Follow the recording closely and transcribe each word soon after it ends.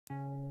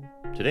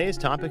Today's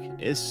topic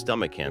is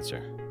stomach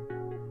cancer.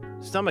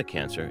 Stomach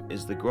cancer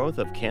is the growth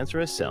of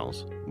cancerous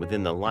cells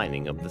within the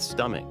lining of the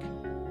stomach.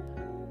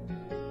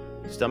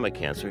 Stomach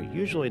cancer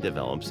usually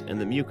develops in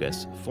the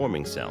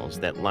mucus-forming cells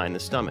that line the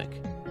stomach.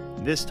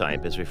 This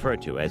type is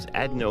referred to as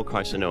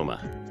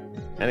adenocarcinoma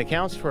and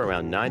accounts for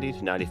around 90 to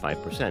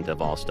 95%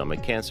 of all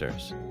stomach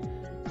cancers.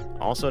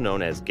 Also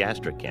known as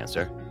gastric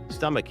cancer,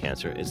 stomach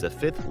cancer is the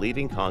fifth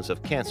leading cause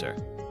of cancer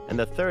and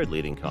the third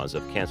leading cause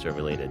of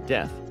cancer-related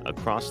death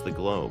across the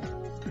globe.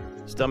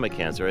 Stomach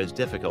cancer is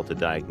difficult to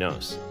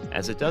diagnose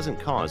as it doesn't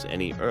cause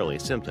any early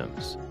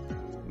symptoms.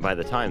 By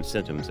the time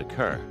symptoms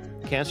occur,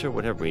 cancer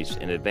would have reached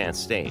an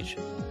advanced stage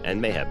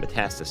and may have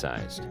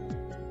metastasized.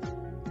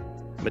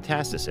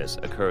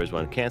 Metastasis occurs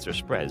when cancer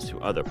spreads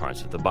to other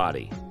parts of the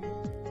body.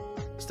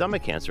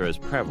 Stomach cancer is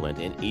prevalent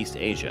in East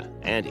Asia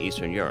and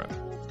Eastern Europe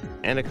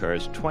and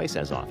occurs twice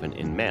as often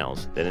in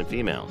males than in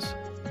females.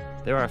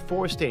 There are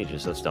 4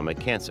 stages of stomach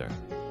cancer: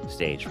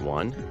 stage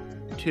 1,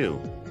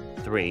 2,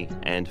 3,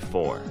 and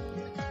 4.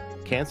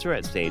 Cancer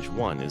at stage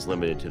 1 is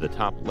limited to the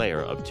top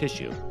layer of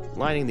tissue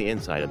lining the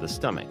inside of the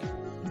stomach.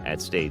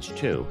 At stage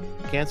 2,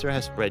 cancer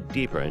has spread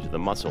deeper into the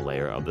muscle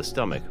layer of the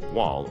stomach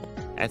wall.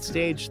 At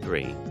stage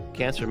 3,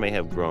 cancer may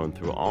have grown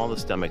through all the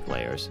stomach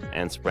layers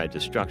and spread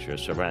to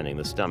structures surrounding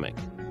the stomach.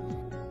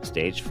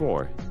 Stage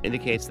 4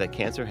 indicates that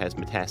cancer has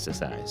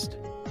metastasized.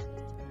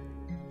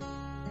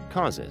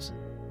 Causes.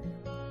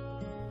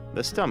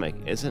 The stomach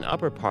is an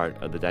upper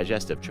part of the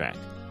digestive tract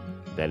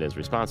that is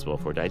responsible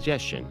for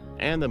digestion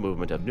and the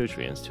movement of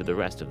nutrients to the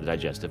rest of the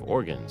digestive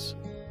organs,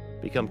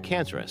 become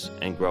cancerous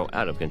and grow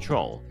out of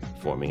control,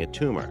 forming a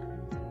tumor.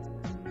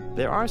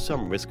 There are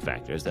some risk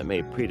factors that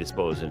may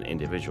predispose an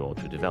individual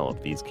to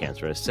develop these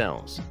cancerous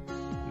cells.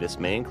 This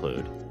may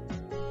include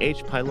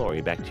H.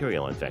 pylori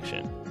bacterial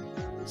infection,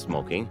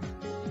 smoking,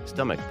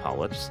 stomach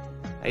polyps,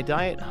 a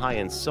diet high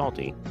in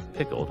salty,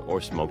 pickled,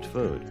 or smoked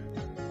food,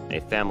 a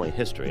family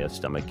history of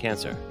stomach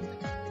cancer,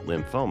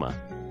 lymphoma,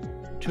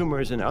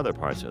 tumors in other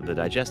parts of the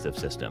digestive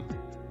system,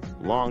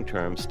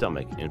 long-term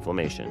stomach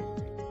inflammation.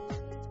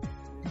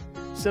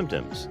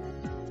 Symptoms: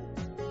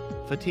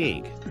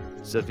 fatigue,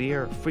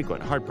 severe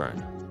frequent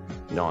heartburn,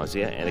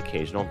 nausea and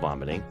occasional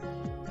vomiting,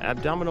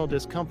 abdominal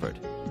discomfort,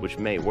 which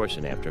may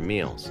worsen after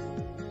meals,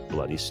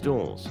 bloody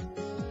stools,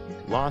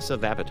 loss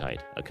of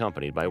appetite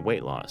accompanied by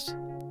weight loss,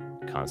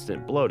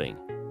 constant bloating,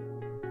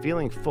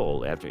 feeling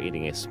full after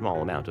eating a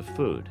small amount of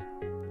food,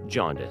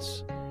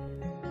 jaundice.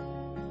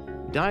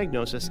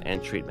 Diagnosis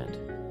and treatment.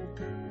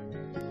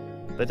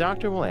 The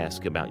doctor will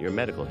ask about your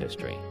medical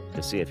history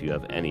to see if you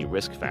have any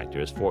risk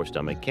factors for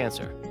stomach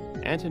cancer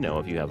and to know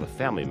if you have a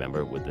family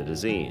member with the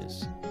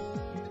disease.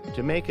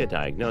 To make a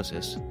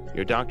diagnosis,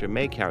 your doctor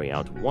may carry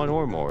out one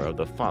or more of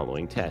the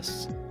following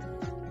tests.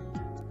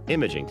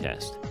 Imaging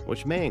test,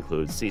 which may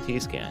include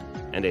CT scan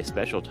and a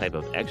special type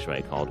of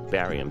X-ray called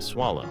barium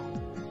swallow.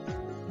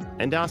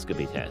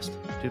 Endoscopy test,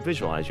 to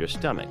visualize your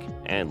stomach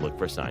and look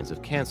for signs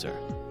of cancer.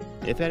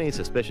 If any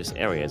suspicious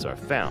areas are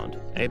found,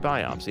 a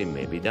biopsy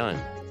may be done.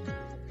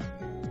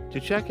 To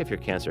check if your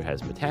cancer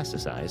has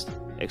metastasized,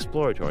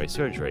 exploratory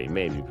surgery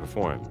may be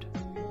performed.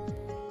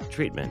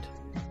 Treatment.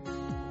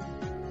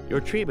 Your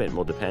treatment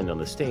will depend on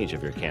the stage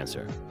of your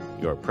cancer,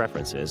 your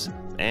preferences,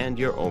 and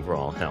your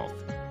overall health.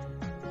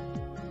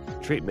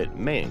 Treatment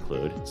may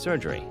include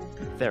surgery,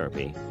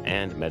 therapy,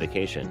 and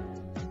medication.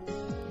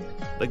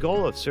 The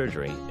goal of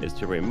surgery is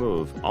to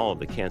remove all of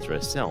the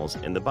cancerous cells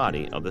in the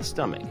body of the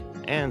stomach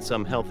and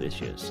some health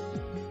issues.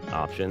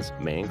 Options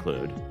may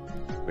include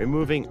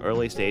removing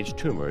early-stage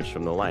tumors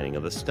from the lining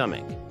of the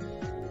stomach,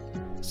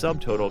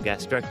 subtotal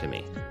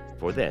gastrectomy.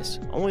 For this,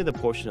 only the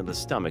portion of the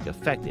stomach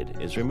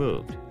affected is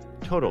removed,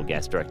 total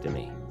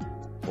gastrectomy.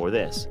 For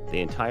this,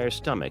 the entire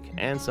stomach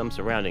and some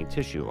surrounding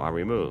tissue are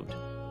removed.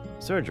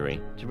 Surgery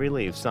to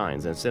relieve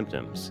signs and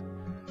symptoms.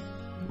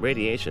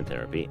 Radiation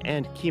therapy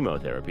and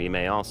chemotherapy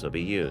may also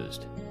be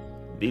used.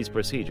 These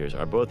procedures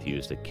are both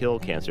used to kill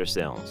cancer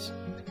cells.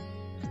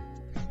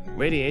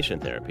 Radiation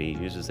therapy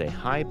uses a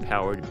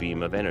high-powered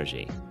beam of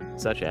energy,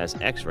 such as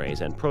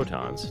X-rays and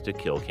protons, to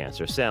kill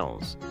cancer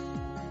cells.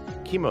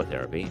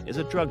 Chemotherapy is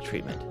a drug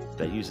treatment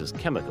that uses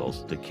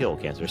chemicals to kill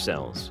cancer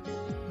cells.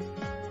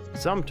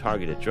 Some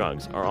targeted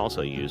drugs are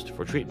also used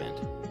for treatment.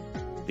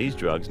 These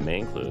drugs may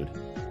include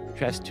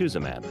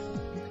trastuzumab,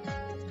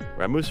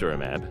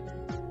 ramucirumab,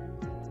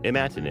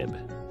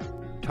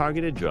 imatinib.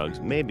 Targeted drugs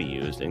may be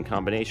used in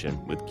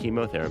combination with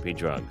chemotherapy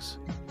drugs.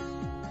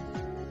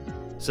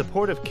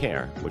 Supportive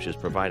care, which is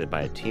provided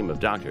by a team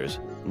of doctors,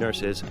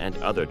 nurses, and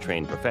other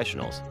trained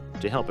professionals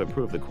to help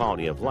improve the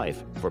quality of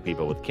life for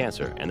people with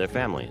cancer and their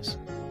families.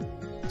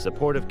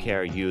 Supportive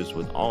care used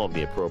with all of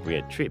the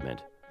appropriate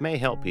treatment may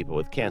help people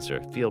with cancer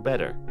feel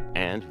better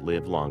and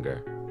live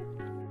longer.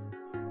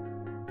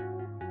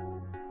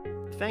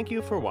 Thank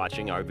you for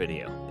watching our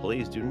video.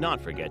 Please do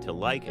not forget to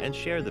like and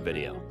share the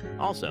video.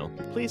 Also,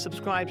 please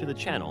subscribe to the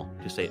channel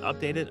to stay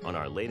updated on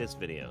our latest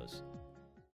videos.